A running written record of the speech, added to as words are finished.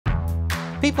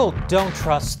People don't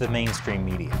trust the mainstream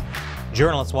media.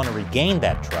 Journalists want to regain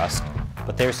that trust,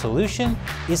 but their solution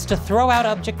is to throw out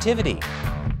objectivity.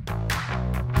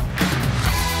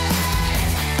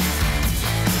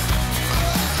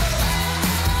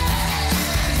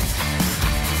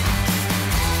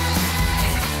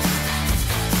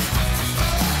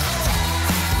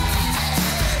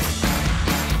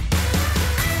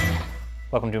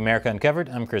 Welcome to America Uncovered.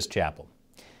 I'm Chris Chappell.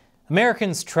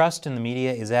 Americans' trust in the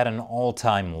media is at an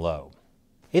all-time low.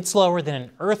 It's lower than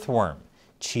an earthworm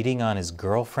cheating on his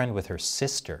girlfriend with her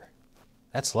sister.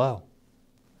 That's low.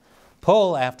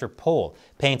 Poll after poll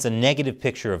paints a negative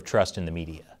picture of trust in the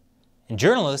media. And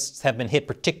journalists have been hit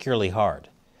particularly hard.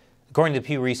 According to the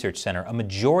Pew Research Center, a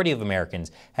majority of Americans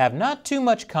have not too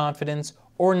much confidence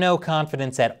or no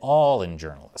confidence at all in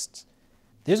journalists.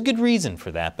 There's good reason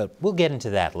for that, but we'll get into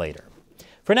that later.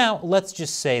 For now, let's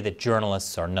just say that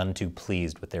journalists are none too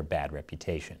pleased with their bad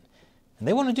reputation, and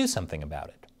they want to do something about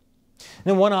it.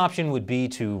 Now, one option would be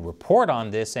to report on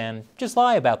this and just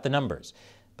lie about the numbers,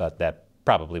 but that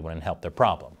probably wouldn't help their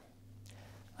problem.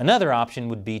 Another option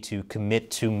would be to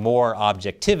commit to more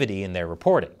objectivity in their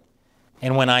reporting.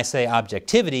 And when I say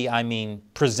objectivity, I mean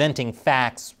presenting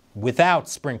facts without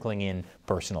sprinkling in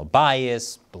personal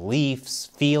bias,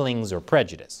 beliefs, feelings, or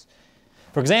prejudice.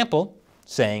 For example,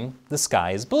 saying the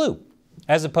sky is blue,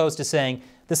 as opposed to saying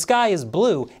the sky is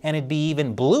blue and it'd be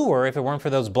even bluer if it weren't for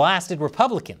those blasted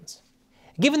Republicans.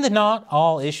 Given that not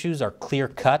all issues are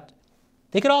clear-cut,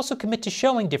 they could also commit to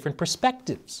showing different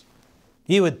perspectives.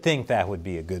 You would think that would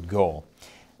be a good goal,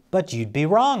 but you'd be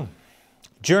wrong.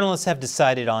 Journalists have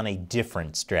decided on a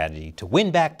different strategy to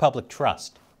win back public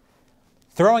trust,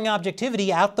 throwing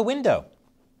objectivity out the window.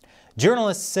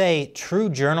 Journalists say true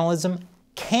journalism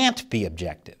can't be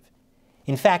objective.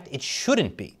 In fact, it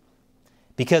shouldn't be,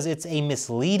 because it's a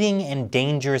misleading and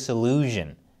dangerous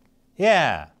illusion.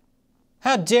 Yeah,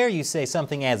 how dare you say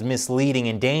something as misleading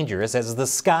and dangerous as the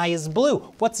sky is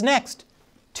blue? What's next?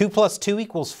 2 + 2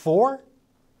 = 4?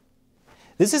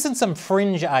 This isn't some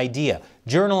fringe idea.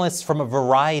 Journalists from a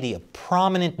variety of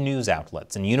prominent news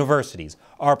outlets and universities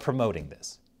are promoting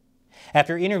this.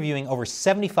 After interviewing over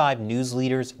 75 news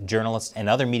leaders, journalists, and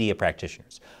other media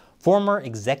practitioners, former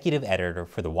executive editor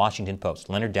for The Washington Post,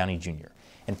 Leonard Downey Jr.,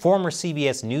 and former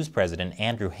CBS News president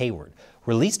Andrew Hayward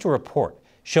released a report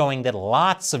showing that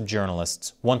lots of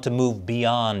journalists want to move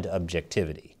beyond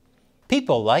objectivity.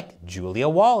 People like Julia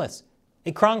Wallace,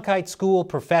 a Cronkite School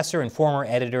professor and former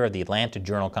editor of the Atlanta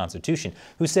Journal-Constitution,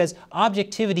 who says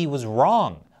objectivity was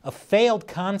wrong, a failed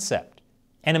concept,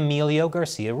 and Emilio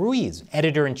Garcia Ruiz,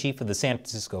 editor-in-chief of the San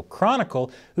Francisco Chronicle,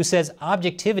 who says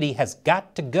objectivity has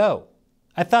got to go.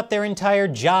 I thought their entire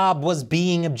job was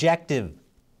being objective.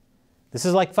 This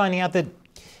is like finding out that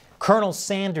Colonel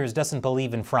Sanders doesn't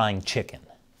believe in frying chicken.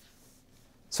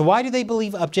 So why do they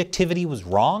believe objectivity was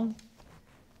wrong?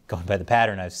 Going by the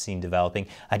pattern I've seen developing,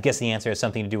 I'd guess the answer has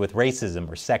something to do with racism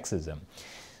or sexism.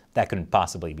 That couldn't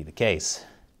possibly be the case.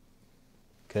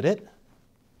 Could it?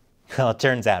 Well, it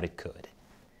turns out it could.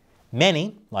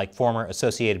 Many, like former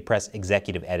Associated Press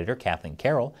executive editor Kathleen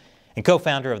Carroll, and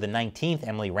co-founder of the 19th,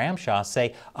 Emily Ramshaw,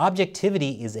 say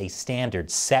objectivity is a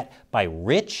standard set by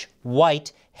rich,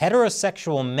 white,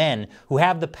 heterosexual men who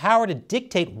have the power to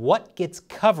dictate what gets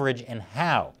coverage and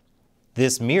how.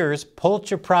 This mirrors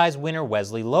Pulitzer Prize winner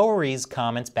Wesley Lowery's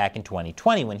comments back in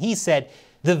 2020 when he said,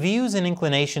 "The views and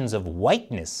inclinations of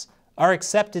whiteness are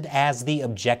accepted as the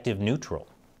objective neutral.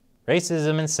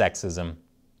 Racism and sexism,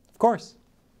 of course,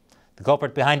 the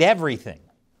culprit behind everything.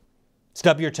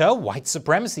 Stub your toe, white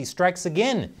supremacy strikes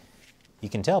again." You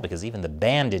can tell because even the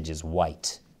bandage is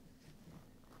white.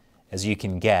 As you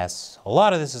can guess, a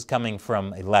lot of this is coming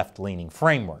from a left-leaning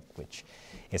framework, which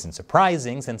isn't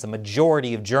surprising since a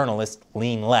majority of journalists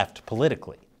lean left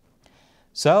politically.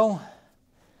 So,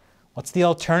 what's the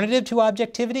alternative to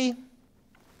objectivity?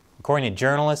 According to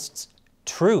journalists,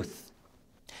 truth.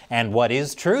 And what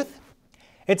is truth?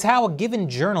 It's how a given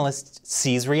journalist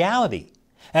sees reality,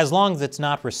 as long as it's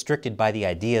not restricted by the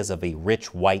ideas of a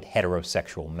rich, white,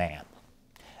 heterosexual man.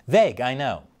 Vague, I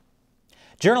know.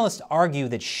 Journalists argue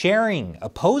that sharing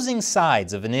opposing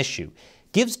sides of an issue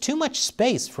gives too much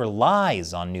space for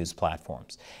lies on news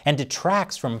platforms and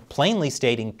detracts from plainly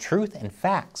stating truth and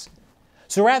facts.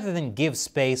 So rather than give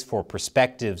space for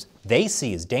perspectives they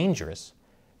see as dangerous,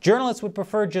 journalists would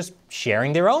prefer just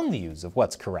sharing their own views of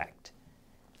what's correct.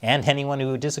 And anyone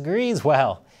who disagrees,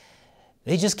 well,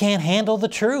 they just can't handle the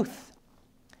truth.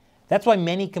 That's why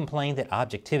many complain that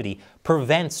objectivity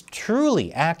prevents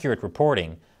truly accurate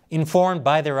reporting informed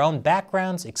by their own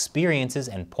backgrounds, experiences,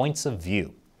 and points of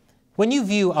view. When you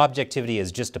view objectivity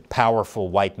as just a powerful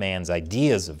white man's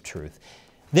ideas of truth,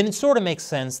 then it sort of makes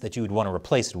sense that you would want to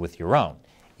replace it with your own.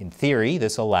 In theory,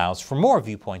 this allows for more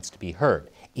viewpoints to be heard.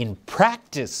 In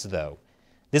practice, though,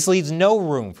 this leaves no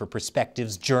room for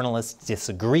perspectives journalists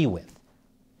disagree with.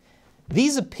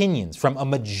 These opinions from a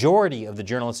majority of the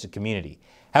journalistic community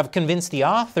have convinced the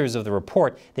authors of the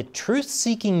report that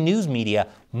truth-seeking news media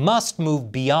must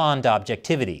move beyond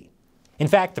objectivity. In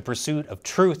fact, the pursuit of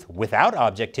truth without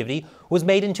objectivity was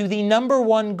made into the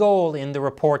 #1 goal in the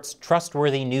report's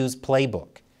Trustworthy News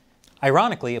Playbook.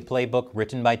 Ironically, a playbook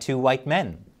written by 2 white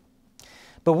men.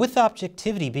 But with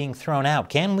objectivity being thrown out,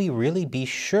 can we really be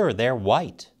sure they're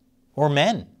white? Or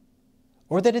men?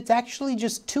 Or that it's actually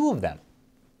just 2 of them?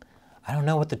 I don't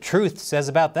know what the truth says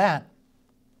about that.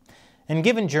 And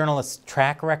given journalists'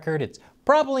 track record, it's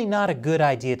probably not a good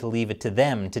idea to leave it to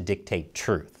them to dictate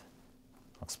truth.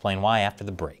 I'll explain why after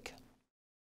the break.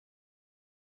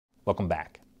 Welcome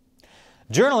back.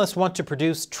 Journalists want to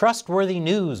produce trustworthy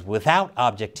news without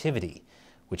objectivity,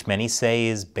 which many say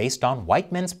is based on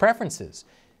white men's preferences.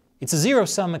 It's a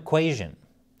zero-sum equation,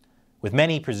 with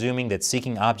many presuming that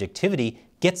seeking objectivity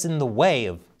gets in the way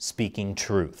of speaking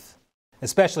truth,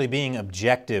 especially being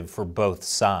objective for both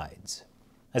sides.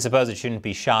 I suppose it shouldn't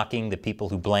be shocking that people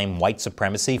who blame white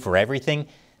supremacy for everything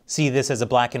see this as a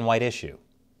black and white issue.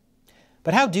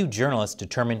 But how do journalists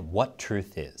determine what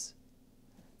truth is?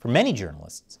 For many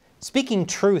journalists, speaking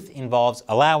truth involves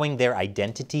allowing their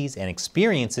identities and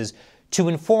experiences to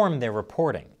inform their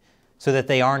reporting, so that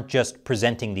they aren't just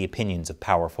presenting the opinions of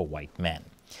powerful white men.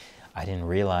 I didn't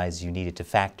realize you needed to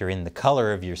factor in the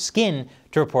color of your skin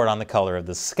to report on the color of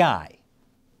the sky.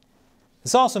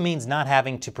 This also means not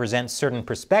having to present certain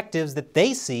perspectives that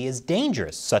they see as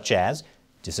dangerous, such as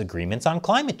disagreements on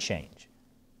climate change.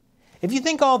 If you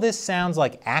think all this sounds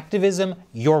like activism,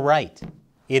 you're right.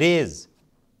 It is,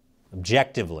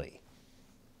 objectively.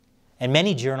 And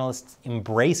many journalists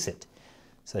embrace it,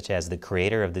 such as the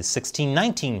creator of the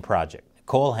 1619 Project,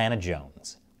 Nikole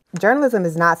Hannah-Jones. Journalism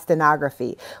is not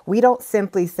stenography. We don't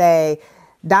simply say,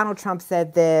 Donald Trump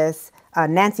said this,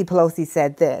 Nancy Pelosi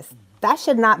said this. That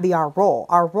should not be our role.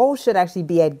 Our role should actually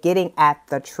be at getting at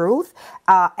the truth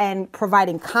and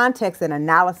providing context and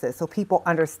analysis so people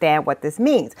understand what this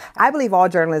means. I believe all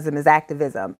journalism is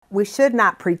activism. We should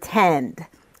not pretend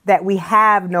that we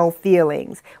have no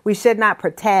feelings. We should not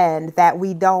pretend that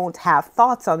we don't have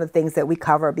thoughts on the things that we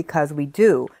cover, because we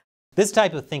do. This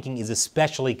type of thinking is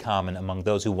especially common among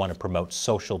those who want to promote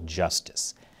social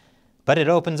justice. But it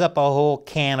opens up a whole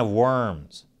can of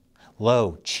worms.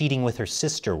 Lo, cheating with her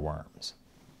sister worms.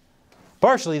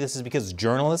 Partially this is because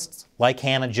journalists, like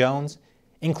Hannah-Jones,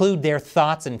 include their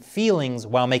thoughts and feelings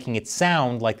while making it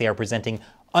sound like they are presenting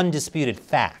undisputed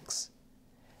facts.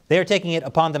 They are taking it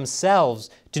upon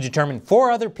themselves to determine for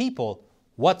other people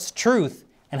what's truth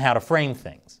and how to frame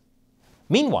things.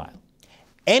 Meanwhile,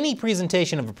 any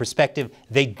presentation of a perspective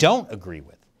they don't agree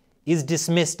with is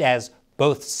dismissed as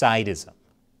both-sidism.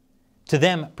 To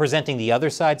them, presenting the other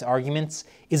side's arguments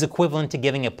is equivalent to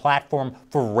giving a platform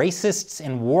for racists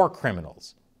and war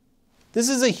criminals. This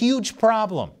is a huge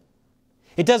problem.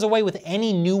 It does away with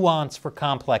any nuance for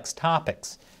complex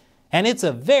topics, and it's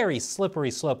a very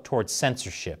slippery slope towards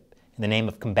censorship in the name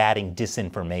of combating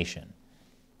disinformation.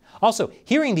 Also,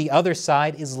 hearing the other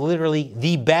side is literally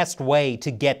the best way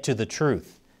to get to the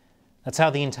truth. That's how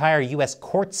the entire U.S.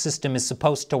 court system is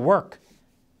supposed to work.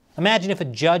 Imagine if a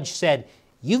judge said,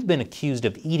 "You've been accused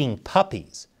of eating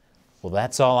puppies." Well,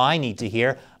 that's all I need to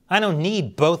hear. I don't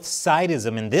need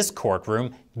both-sidism in this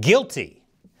courtroom. Guilty.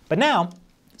 But now,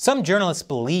 some journalists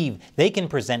believe they can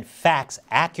present facts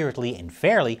accurately and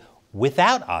fairly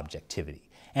without objectivity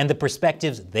and the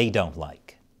perspectives they don't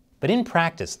like. But in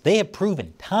practice, they have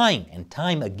proven time and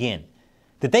time again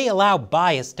that they allow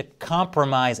bias to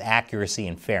compromise accuracy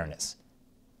and fairness.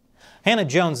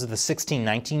 Hannah-Jones' The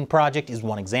 1619 Project is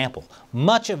one example.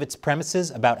 Much of its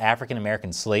premises about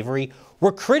African-American slavery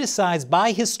were criticized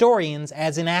by historians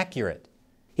as inaccurate.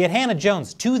 Yet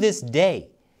Hannah-Jones, to this day,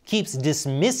 keeps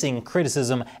dismissing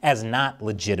criticism as not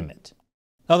legitimate.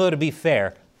 Although, to be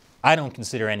fair, I don't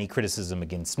consider any criticism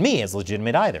against me as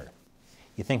legitimate either.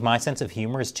 You think my sense of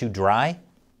humor is too dry?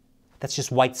 That's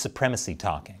just white supremacy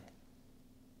talking.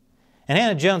 And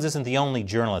Hannah-Jones isn't the only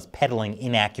journalist peddling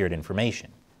inaccurate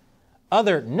information.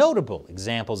 Other notable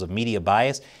examples of media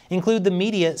bias include the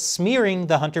media smearing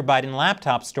the Hunter Biden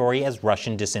laptop story as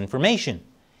Russian disinformation,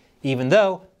 even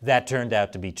though that turned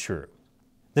out to be true.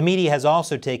 The media has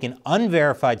also taken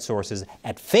unverified sources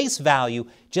at face value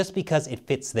just because it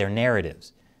fits their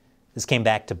narratives. This came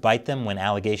back to bite them when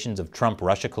allegations of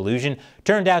Trump-Russia collusion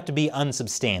turned out to be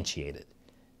unsubstantiated,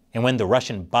 and when the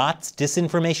Russian bots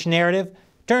disinformation narrative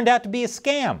turned out to be a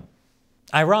scam.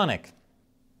 Ironic,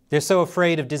 They're so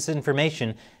afraid of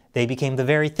disinformation, they became the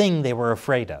very thing they were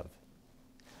afraid of.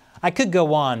 I could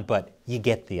go on, but you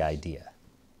get the idea.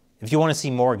 If you want to see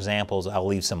more examples, I'll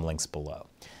leave some links below.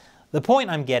 The point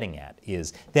I'm getting at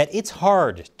is that it's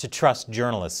hard to trust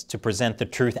journalists to present the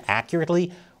truth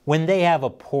accurately when they have a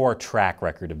poor track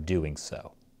record of doing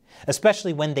so,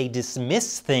 especially when they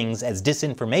dismiss things as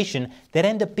disinformation that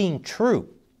end up being true.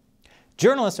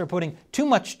 Journalists are putting too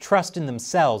much trust in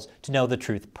themselves to know the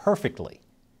truth perfectly,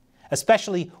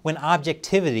 especially when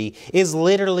objectivity is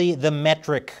literally the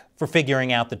metric for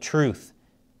figuring out the truth.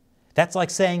 That's like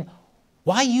saying,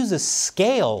 why use a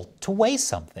scale to weigh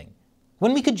something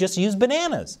when we could just use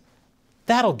bananas?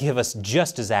 That'll give us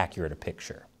just as accurate a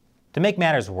picture. To make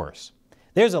matters worse,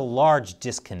 there's a large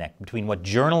disconnect between what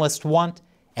journalists want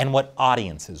and what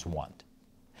audiences want.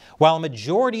 While a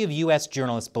majority of U.S.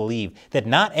 journalists believe that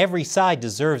not every side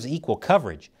deserves equal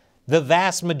coverage, the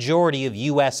vast majority of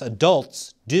U.S.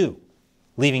 adults do,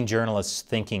 leaving journalists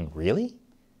thinking, really?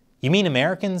 You mean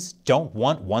Americans don't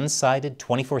want one-sided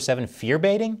 24/7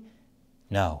 fear-baiting?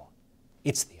 No,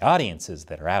 it's the audiences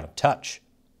that are out of touch.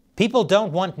 People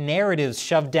don't want narratives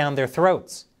shoved down their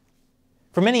throats.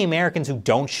 For many Americans who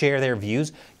don't share their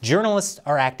views, journalists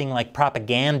are acting like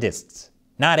propagandists,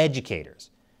 not educators.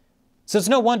 So it's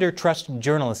no wonder trust in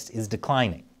journalists is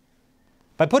declining.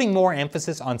 By putting more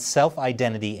emphasis on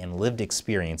self-identity and lived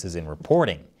experiences in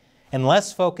reporting, and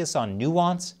less focus on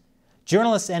nuance,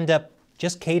 journalists end up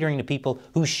just catering to people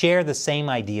who share the same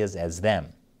ideas as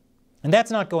them. And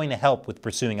that's not going to help with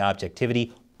pursuing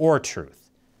objectivity or truth,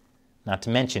 not to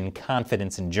mention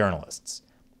confidence in journalists.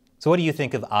 So what do you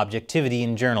think of objectivity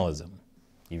in journalism?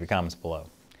 Leave your comments below.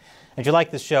 If you like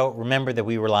this show, remember that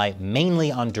we rely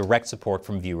mainly on direct support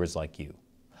from viewers like you.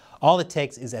 All it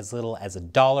takes is as little as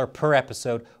 $1 per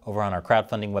episode over on our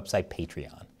crowdfunding website,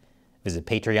 Patreon. Visit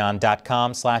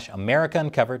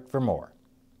patreon.com/AmericaUncovered for more.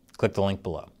 Click the link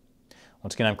below.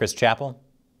 Once again, I'm Chris Chappell.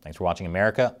 Thanks for watching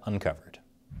America Uncovered.